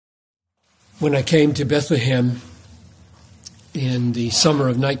When I came to Bethlehem in the summer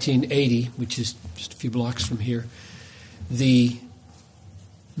of 1980, which is just a few blocks from here, the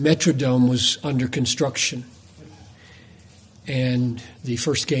Metrodome was under construction. And the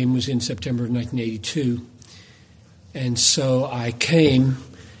first game was in September of 1982. And so I came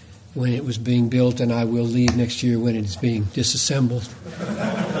when it was being built, and I will leave next year when it's being disassembled.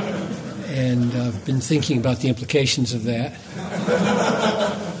 And I've been thinking about the implications of that.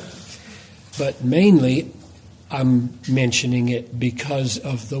 But mainly, I'm mentioning it because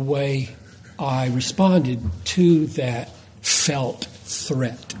of the way I responded to that felt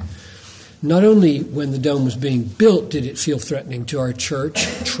threat. Not only when the dome was being built did it feel threatening to our church,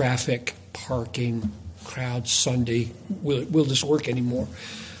 traffic, parking, crowds, Sunday, will this work anymore?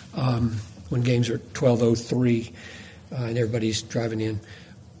 When games are 12:03 and everybody's driving in.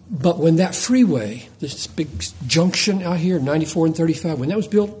 But when that freeway, this big junction out here, 94 and 35, when that was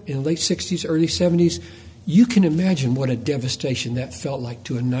built in the late 60s, early 70s, you can imagine what a devastation that felt like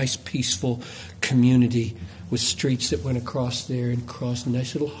to a nice, peaceful community with streets that went across there and across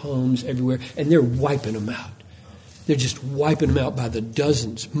nice little homes everywhere, and they're wiping them out. They're just wiping them out by the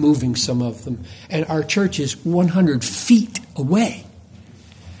dozens, moving some of them. And our church is 100 feet away.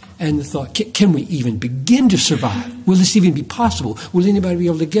 And the thought, can we even begin to survive? Will this even be possible? Will anybody be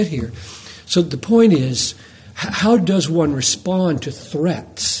able to get here? So the point is, how does one respond to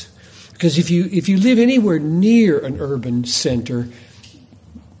threats? Because if you live anywhere near an urban center,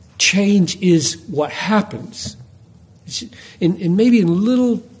 change is what happens. And maybe in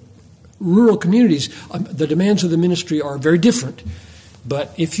little rural communities, the demands of the ministry are very different.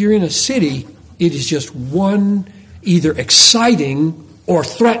 But if you're in a city, it is just one either exciting or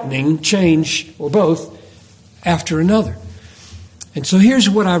threatening change, or both, after another. And so here's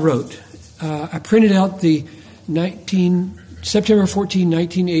what I wrote. I printed out the September 14,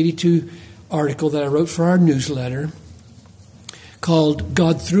 1982 article that I wrote for our newsletter called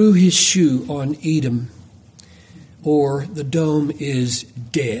God Threw His Shoe on Edom, or The Dome is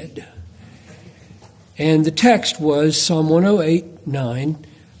Dead. And the text was Psalm 108:9,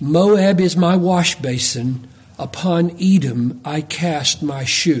 Moab is my wash basin, upon Edom I cast my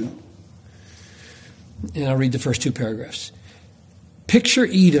shoe. And I'll read the first two paragraphs. Picture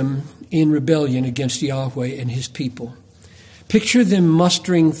Edom in rebellion against Yahweh and his people. Picture them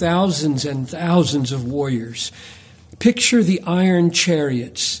mustering thousands and thousands of warriors. Picture the iron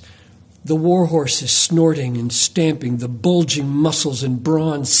chariots, the war horses snorting and stamping, the bulging muscles and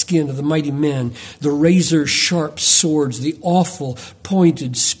bronze skin of the mighty men, the razor-sharp swords, the awful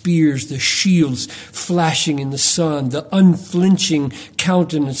pointed spears, the shields flashing in the sun, the unflinching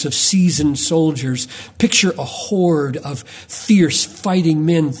countenance of seasoned soldiers. Picture a horde of fierce fighting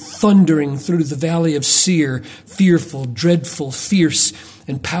men thundering through the valley of Seir, fearful, dreadful, fierce,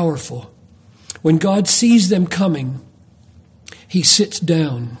 and powerful. When God sees them coming, he sits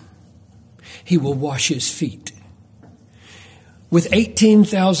down. He will wash his feet. With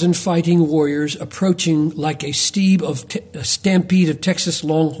 18,000 fighting warriors approaching like a stampede of Texas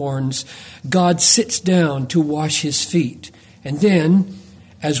Longhorns, God sits down to wash his feet. And then,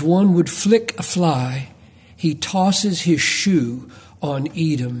 as one would flick a fly, he tosses his shoe on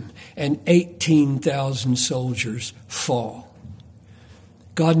Edom, and 18,000 soldiers fall.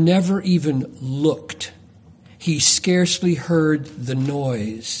 God never even looked. He scarcely heard the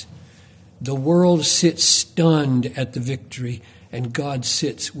noise. The world sits stunned at the victory, and God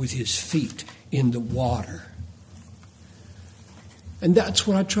sits with his feet in the water. And that's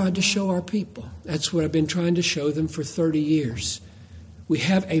what I tried to show our people. That's what I've been trying to show them for 30 years. We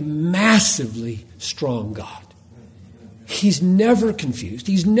have a massively strong God. He's never confused.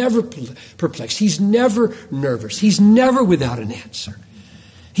 He's never perplexed. He's never nervous. He's never without an answer.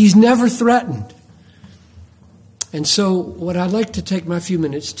 He's never threatened. And so what I'd like to take my few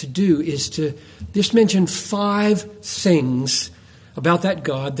minutes to do is to just mention 5 things about that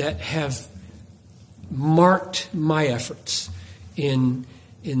God that have marked my efforts in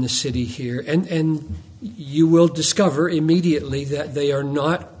the city here. And you will discover immediately that they are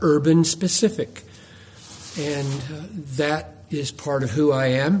not urban specific. And that is part of who I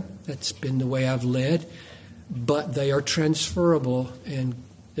am. That's been the way I've led. But they are transferable and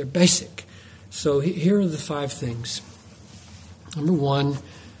they're basic. So here are the 5 things. Number 1,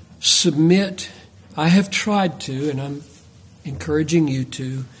 submit. I have tried to, and I'm encouraging you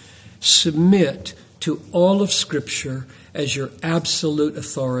to, submit to all of Scripture as your absolute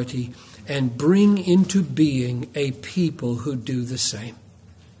authority and bring into being a people who do the same.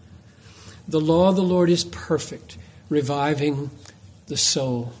 The law of the Lord is perfect, reviving the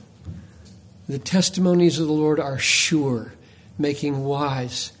soul. The testimonies of the Lord are sure, making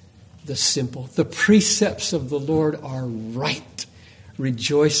wise the simple. The precepts of the Lord are right,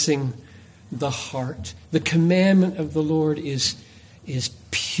 rejoicing the heart. The commandment of the Lord is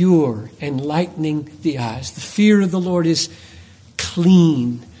pure, enlightening the eyes. The fear of the Lord is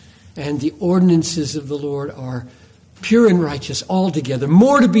clean, and the ordinances of the Lord are pure and righteous altogether.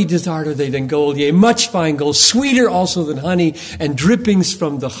 More to be desired are they than gold, yea, much fine gold, sweeter also than honey, and drippings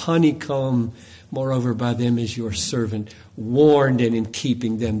from the honeycomb. Moreover, by them is your servant warned, and in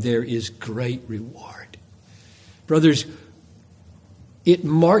keeping them there is great reward. Brothers, it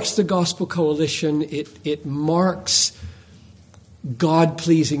marks the Gospel Coalition. It marks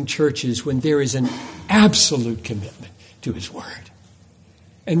God-pleasing churches when there is an absolute commitment to His Word.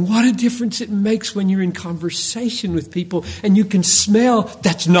 And what a difference it makes when you're in conversation with people and you can smell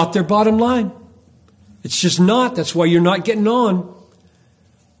that's not their bottom line. It's just not. That's why you're not getting on.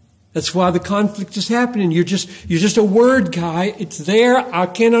 That's why the conflict is happening. You're just a word guy. It's there. I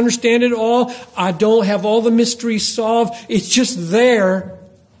can't understand it all. I don't have all the mysteries solved. It's just there.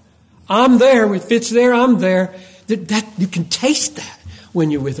 I'm there. If it's there, I'm there. That you can taste that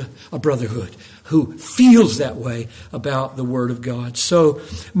when you're with a brotherhood who feels that way about the Word of God. So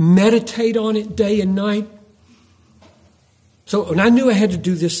meditate on it day and night. And I knew I had to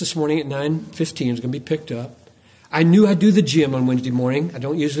do this morning at 9:15. It was going to be picked up. I knew I'd do the gym on Wednesday morning. I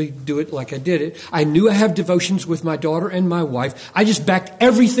don't usually do it like I did it. I knew I have devotions with my daughter and my wife. I just backed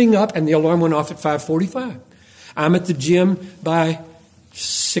everything up, and the alarm went off at 5:45. I'm at the gym by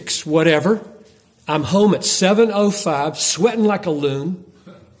 6 whatever. I'm home at 7:05, sweating like a loon,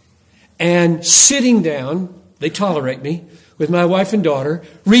 and sitting down, they tolerate me, with my wife and daughter,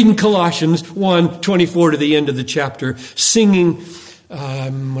 reading Colossians 1:24 to the end of the chapter, singing,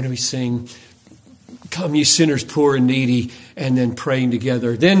 what do we sing? Come, you sinners, poor and needy, and then praying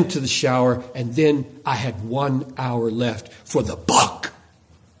together, then to the shower, and then I had 1 hour left for the book.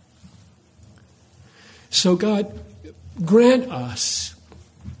 So God, grant us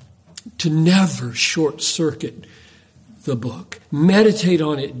to never short-circuit the book. Meditate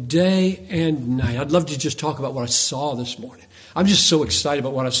on it day and night. I'd love to just talk about what I saw this morning. I'm just so excited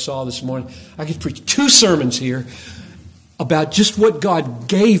about what I saw this morning. I could preach 2 sermons here about just what God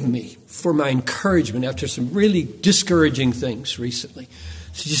gave me for my encouragement after some really discouraging things recently.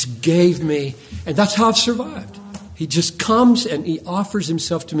 He just gave me, and that's how I've survived. He just comes and He offers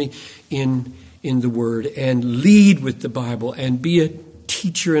Himself to me in the Word, and lead with the Bible and be a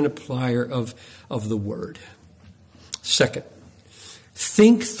teacher and applier of the Word. Second,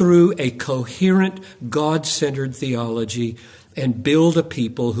 think through a coherent, God-centered theology and build a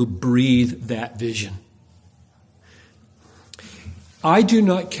people who breathe that vision. I do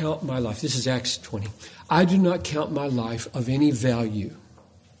not count my life, this is Acts 20, I do not count my life of any value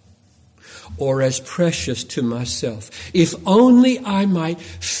or as precious to myself, if only I might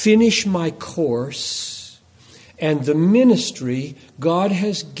finish my course and the ministry God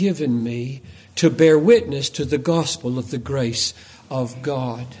has given me to bear witness to the gospel of the grace of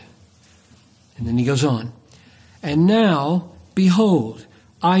God. And then he goes on. And now, behold,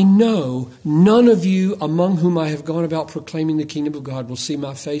 I know none of you among whom I have gone about proclaiming the kingdom of God will see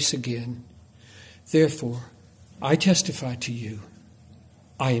my face again. Therefore, I testify to you,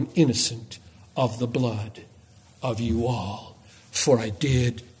 I am innocent of the blood of you all, for I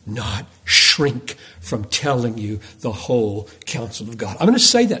did not shrink from telling you the whole counsel of God. I'm going to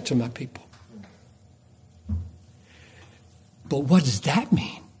say that to my people. But what does that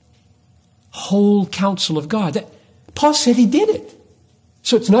mean? Whole counsel of God. Paul said he did it.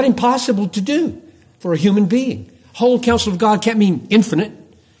 So it's not impossible to do for a human being. Whole counsel of God can't mean infinite.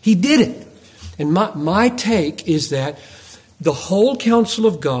 He did it. And my take is that the whole counsel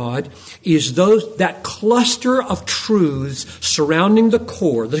of God is that cluster of truths surrounding the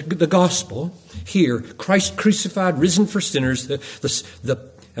core, the gospel. Here, Christ crucified, risen for sinners.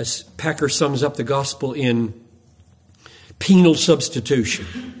 As Packer sums up the gospel in penal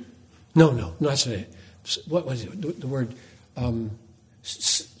substitution. No, that's not it. What was it? The word,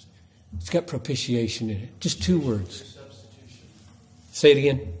 it's got propitiation in it. Just 2 words. Say it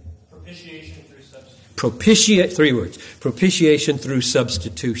again. Propitiation through substitution. 3 words. Propitiation through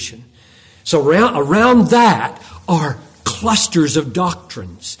substitution. So around that are clusters of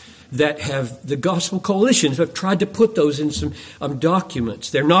doctrines that have the gospel coalitions have tried to put those in some documents.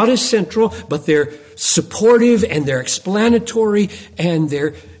 They're not as central, but they're supportive and they're explanatory and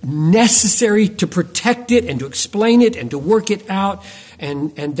they're necessary to protect it and to explain it and to work it out.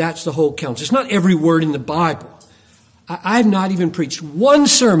 And that's the whole counsel. It's not every word in the Bible. I've not even preached 1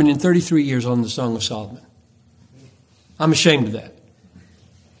 sermon in 33 years on the Song of Solomon. I'm ashamed of that.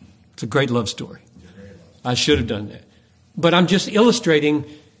 It's a great love story. I should have done that. But I'm just illustrating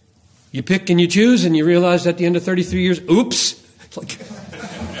You pick and you choose, and you realize at the end of 33 years, oops,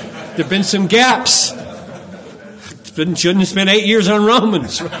 there've been some gaps. Shouldn't have spent 8 years on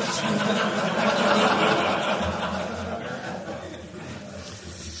Romans.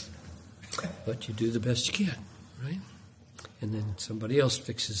 But you do the best you can, right? And then somebody else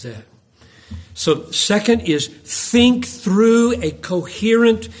fixes that. So second is think through a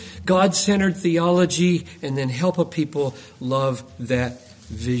coherent, God-centered theology and then help a people love that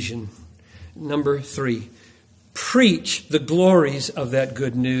vision. Number 3, preach the glories of that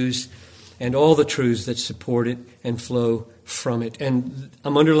good news and all the truths that support it and flow from it. And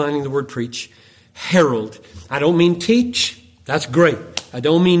I'm underlining the word preach. Herald. I don't mean teach. That's great. I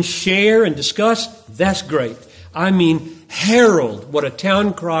don't mean share and discuss. That's great. I mean herald, what a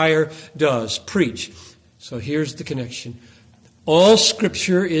town crier does. Preach. So here's the connection. All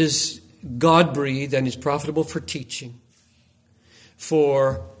Scripture is God-breathed and is profitable for teaching,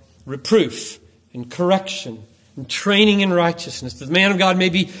 for reproof and correction and training in righteousness, that the man of God may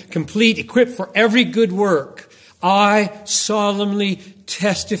be complete, equipped for every good work. I solemnly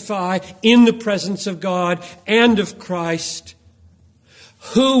testify in the presence of God and of Christ,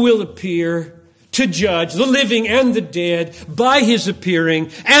 who will appear to judge the living and the dead by his appearing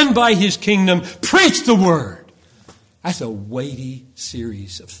and by his kingdom. Preach the word. That's a weighty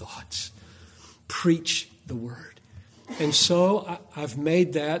series of thoughts. Preach the word. And so I've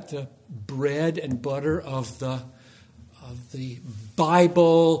made that the bread and butter of the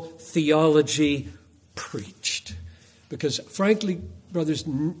Bible theology preached. Because frankly, brothers,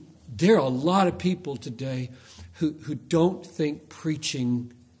 there are a lot of people today who don't think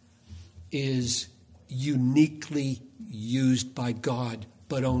preaching is uniquely used by God,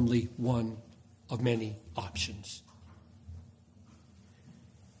 but only one of many options.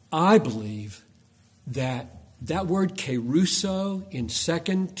 I believe that word kerusso in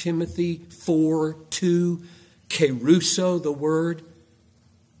 2 Timothy 4:2, kerusso, the word,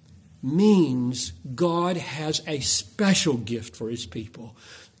 means God has a special gift for his people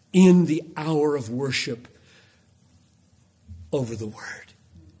in the hour of worship over the word.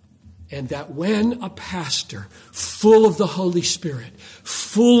 And that when a pastor, full of the Holy Spirit,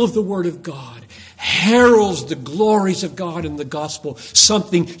 full of the Word of God, heralds the glories of God in the gospel,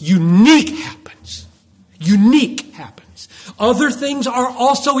 something unique happens. Unique happens. Other things are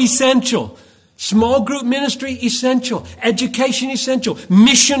also essential. Small group ministry, essential. Education, essential.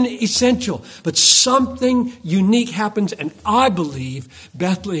 Mission, essential. But something unique happens, and I believe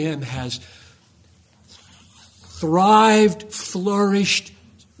Bethlehem has thrived, flourished,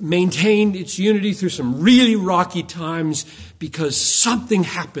 maintained its unity through some really rocky times because something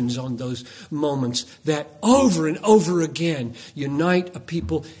happens on those moments that over and over again unite a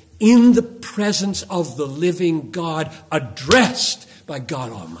people in the presence of the living God, addressed by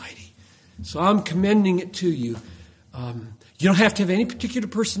God Almighty. So I'm commending it to you. You don't have to have any particular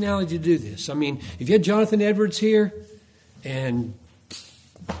personality to do this. I mean, if you had Jonathan Edwards here and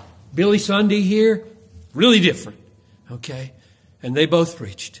Billy Sunday here, really different, okay? And they both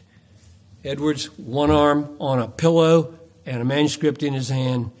preached. Edwards, one arm on a pillow and a manuscript in his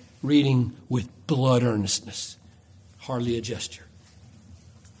hand, reading with blood earnestness. Hardly a gesture.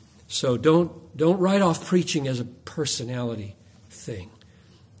 So don't write off preaching as a personality thing.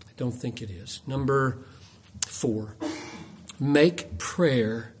 I don't think it is. Number 4, make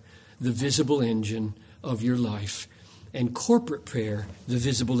prayer the visible engine of your life, and corporate prayer the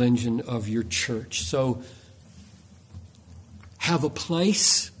visible engine of your church. So have a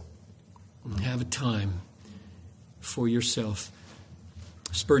place and have a time for yourself.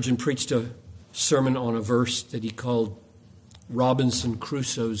 Spurgeon preached a sermon on a verse that he called Robinson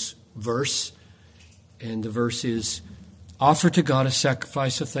Crusoe's verse. And the verse is, offer to God a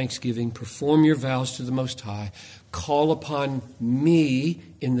sacrifice of thanksgiving, perform your vows to the Most High, call upon me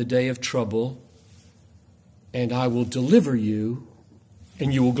in the day of trouble, and I will deliver you,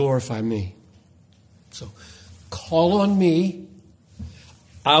 and you will glorify me. So, call on me,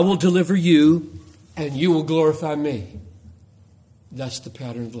 I will deliver you, and you will glorify me. That's the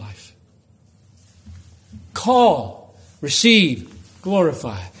pattern of life. Call, receive,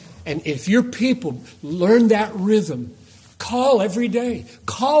 glorify. And if your people learn that rhythm, call every day.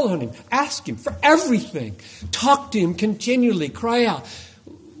 Call on him. Ask him for everything. Talk to him continually. Cry out.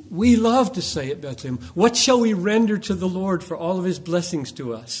 We love to say at Bethlehem, what shall we render to the Lord for all of his blessings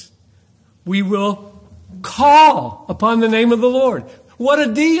to us? We will call upon the name of the Lord. What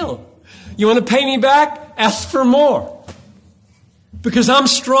a deal. You want to pay me back? Ask for more. Because I'm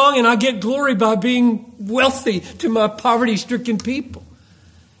strong and I get glory by being wealthy to my poverty-stricken people.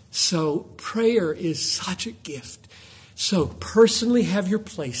 So prayer is such a gift, So personally have your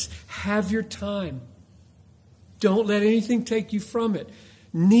place. Have your time. Don't let anything take you from it.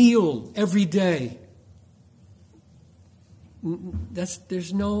 Kneel every day.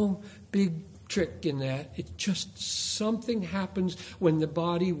 There's no big trick in that. It's just something happens when the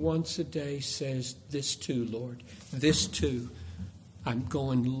body once a day says, this too, Lord, this too. I'm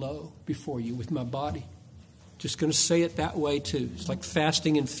going low before you with my body. Just going to say it that way too. It's like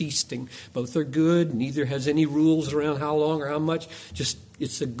fasting and feasting. Both are good. Neither has any rules around how long or how much. Just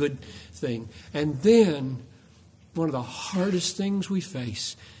it's a good thing. And then one of the hardest things we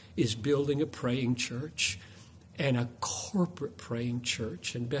face is building a praying church and a corporate praying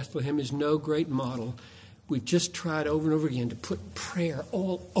church. And Bethlehem is no great model. We've just tried over and over again to put prayer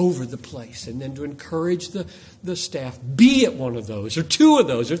all over the place and then to encourage the staff. Be at one of those or two of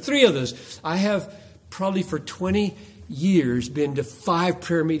those or three of those. I have probably for 20 years been to 5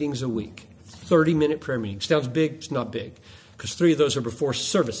 prayer meetings a week, 30-minute prayer meetings. Sounds big? It's not big because 3 of those are before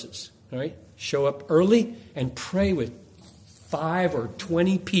services. All right? Show up early and pray with 5 or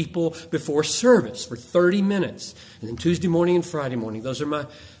 20 people before service for 30 minutes. And then Tuesday morning and Friday morning. Those are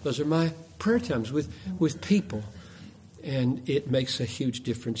my prayer times with people. And it makes a huge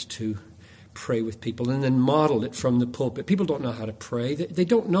difference to pray with people and then model it from the pulpit. People don't know how to pray. They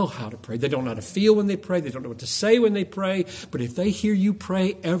don't know how to pray. They don't know how to feel when they pray. They don't know what to say when they pray. But if they hear you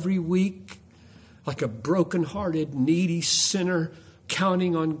pray every week like a broken-hearted, needy sinner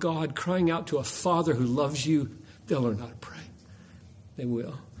counting on God, crying out to a Father who loves you, they'll learn how to pray. They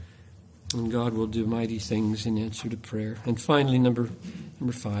will. And God will do mighty things in answer to prayer. And finally, number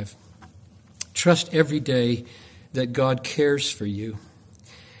 5, trust every day that God cares for you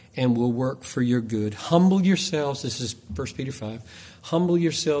and will work for your good. Humble yourselves, this is 1 Peter 5, humble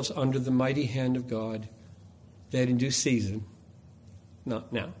yourselves under the mighty hand of God, that in due season,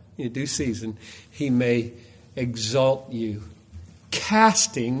 not now, in due season, he may exalt you.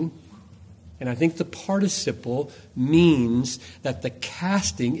 Casting, and I think the participle means that the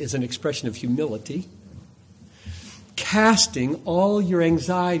casting is an expression of humility. Casting all your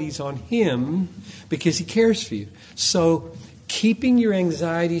anxieties on him because he cares for you. So keeping your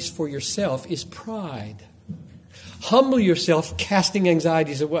anxieties for yourself is pride. Humble yourself, casting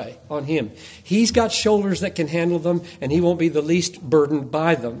anxieties away on him. He's got shoulders that can handle them, and he won't be the least burdened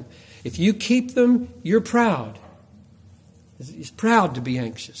by them. If you keep them, you're proud. He's proud to be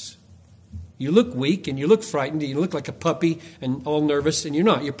anxious. You look weak, and you look frightened, and you look like a puppy and all nervous, and you're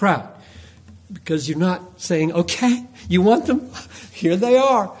not. You're proud. Because you're not saying, okay, you want them? Here they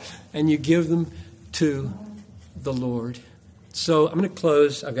are. And you give them to the Lord. So I'm going to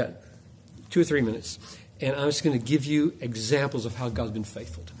close. I've got 2 or 3 minutes. And I'm just going to give you examples of how God's been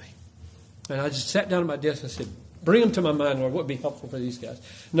faithful to me. And I just sat down at my desk and I said, bring them to my mind, Lord. What would be helpful for these guys?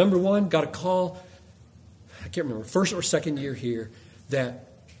 Number 1, got a call, I can't remember, first or second year here, that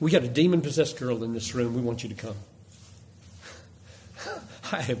we got a demon-possessed girl in this room. We want you to come.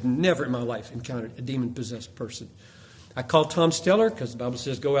 I have never in my life encountered a demon-possessed person. I called Tom Steller because the Bible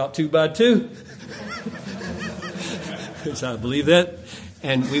says go out 2 by 2. So I believe that.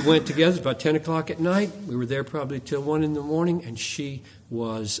 And we went together about 10 o'clock at night. We were there probably till 1 in the morning, and she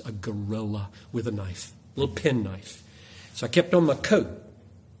was a gorilla with a knife, a little pen knife. So I kept on my coat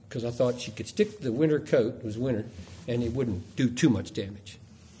because I thought she could stick the winter coat, it was winter, and it wouldn't do too much damage.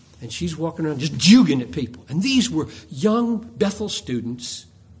 And she's walking around just jugging at people. And these were young Bethel students,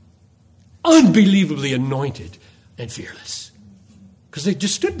 unbelievably anointed and fearless. Because they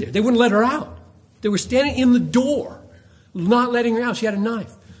just stood there. They wouldn't let her out. They were standing in the door, not letting her out. She had a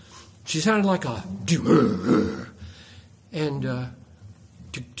knife. She sounded like a... And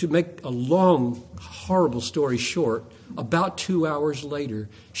to make a long, horrible story short, about 2 hours later,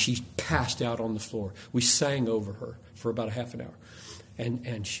 she passed out on the floor. We sang over her for about a half an hour.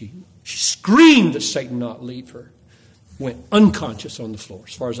 And she screamed that Satan not leave her. Went unconscious on the floor,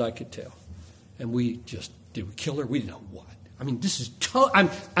 as far as I could tell. And did we kill her? We didn't know what. I mean, this is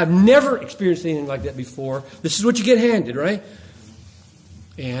I've never experienced anything like that before. This is what you get handed, right?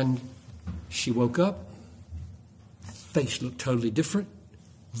 And she woke up. Face looked totally different.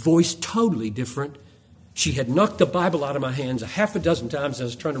 Voice totally different. She had knocked the Bible out of my hands 6 times as I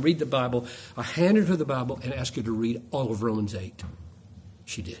was trying to read the Bible. I handed her the Bible and asked her to read all of Romans 8.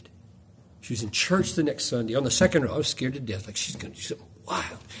 She did. She was in church the next Sunday. On the second row, I was scared to death, like she's going to do something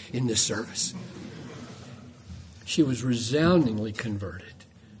wild in this service. She was resoundingly converted.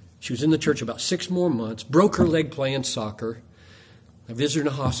 She was in the church about 6 more months, broke her leg playing soccer. I visited her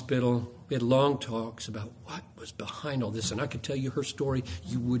in a hospital. We had long talks about what was behind all this. And I could tell you her story.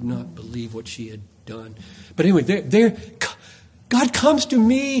 You would not believe what she had done. But anyway, God comes to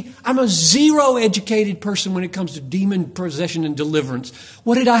me. I'm a zero educated person when it comes to demon possession and deliverance.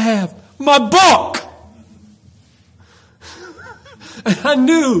 What did I have? My book! And I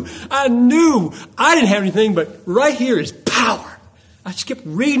knew I didn't have anything, but right here is power. I just kept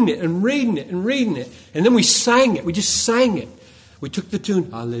reading it and reading it and reading it. And then we sang it. We just sang it. We took the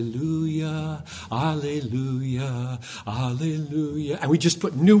tune, Alleluia, Alleluia, Alleluia. And we just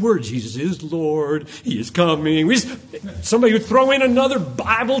put new words. Jesus is Lord. He is coming. Somebody would throw in another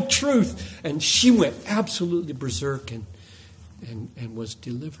Bible truth. And she went absolutely berserk and was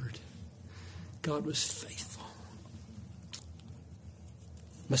delivered. God was faithful.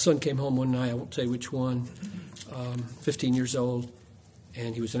 My son came home one night, I won't say which one, 15 years old.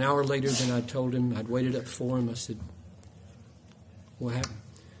 And he was an hour later than I told him. I'd waited up for him. I said, what happened?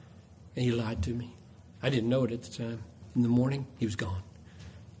 And he lied to me. I didn't know it at the time. In the morning, he was gone.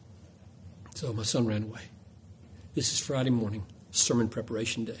 So my son ran away. This is Friday morning, sermon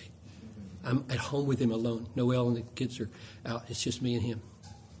preparation day. I'm at home with him alone. Noelle and the kids are out. It's just me and him.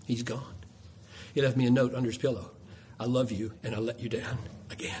 He's gone. He left me a note under his pillow. I love you, and I let you down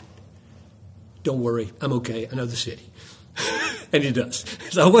again. Don't worry. I'm okay. I know the city. And he does.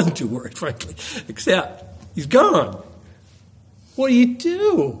 So I wasn't too worried, frankly, except he's gone. What do you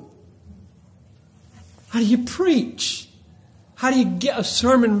do? How do you preach? How do you get a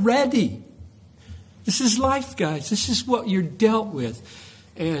sermon ready? This is life, guys. This is what you're dealt with.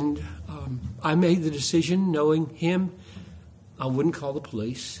 And I made the decision, knowing him, I wouldn't call the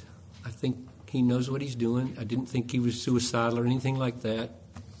police. I think he knows what he's doing. I didn't think he was suicidal or anything like that.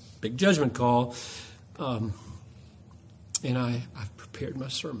 Big judgment call. And I've prepared my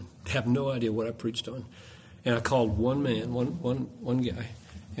sermon. I have no idea what I preached on. And I called one man, one guy,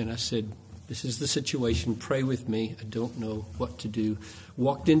 and I said, this is the situation. Pray with me. I don't know what to do.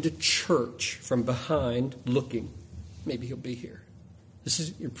 Walked into church from behind looking. Maybe he'll be here.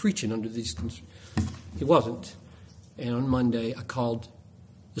 You're preaching under these conditions. He wasn't. And on Monday, I called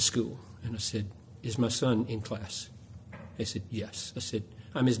the school, and I said, is my son in class? They said, yes. I said,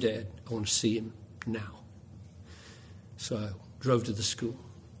 I'm his dad. I want to see him now. So I drove to the school.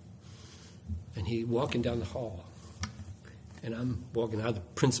 And he walking down the hall, and I'm walking out of the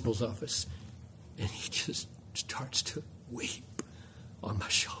principal's office, and he just starts to weep on my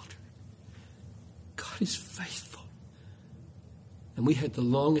shoulder. God is faithful. And we had the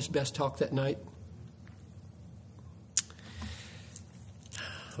longest, best talk that night.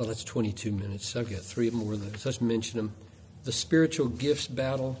 Well, that's 22 minutes. I've got 3 more of those. Let's mention them. The spiritual gifts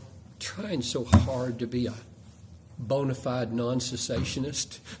battle, trying so hard to be a bona fide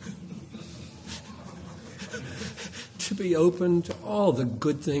non-cessationist. To be open to all the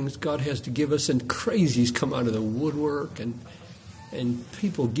good things God has to give us, and crazies come out of the woodwork, and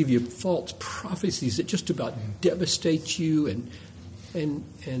people give you false prophecies that just about devastate you, and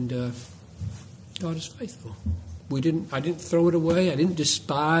God is faithful. I didn't throw it away. I didn't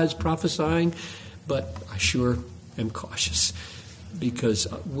despise prophesying, but I sure am cautious because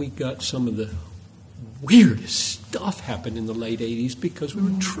we got some of the weirdest stuff happened in the late 80s because we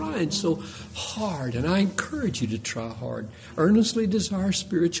were trying so hard. And I encourage you to try hard. Earnestly desire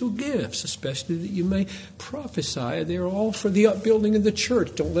spiritual gifts, especially that you may prophesy. They're all for the upbuilding of the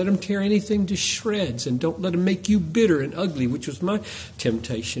church. Don't let them tear anything to shreds, and don't let them make you bitter and ugly, which was my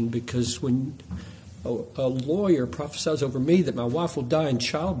temptation, because when a lawyer prophesies over me that my wife will die in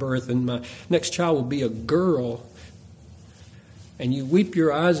childbirth and my next child will be a girl, and you weep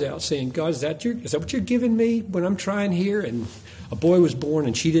your eyes out saying, God, is that what you're giving me when I'm trying here? And a boy was born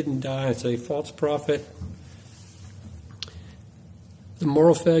and she didn't die. It's a false prophet. The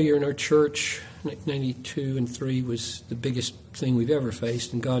moral failure in our church, 1992 and 3, was the biggest thing we've ever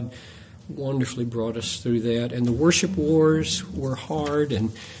faced. And God wonderfully brought us through that. And the worship wars were hard,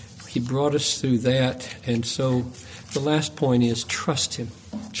 and He brought us through that. And so the last point is trust Him.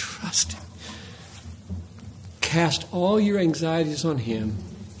 Trust Him. Cast all your anxieties on Him.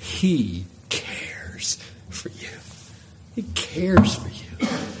 He cares for you. He cares for you.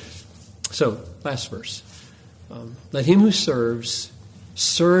 So, last verse. Let him who serves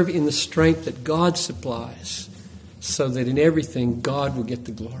serve in the strength that God supplies, so that in everything God will get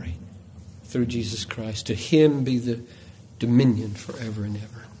the glory through Jesus Christ. To Him be the dominion forever and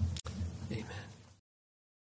ever.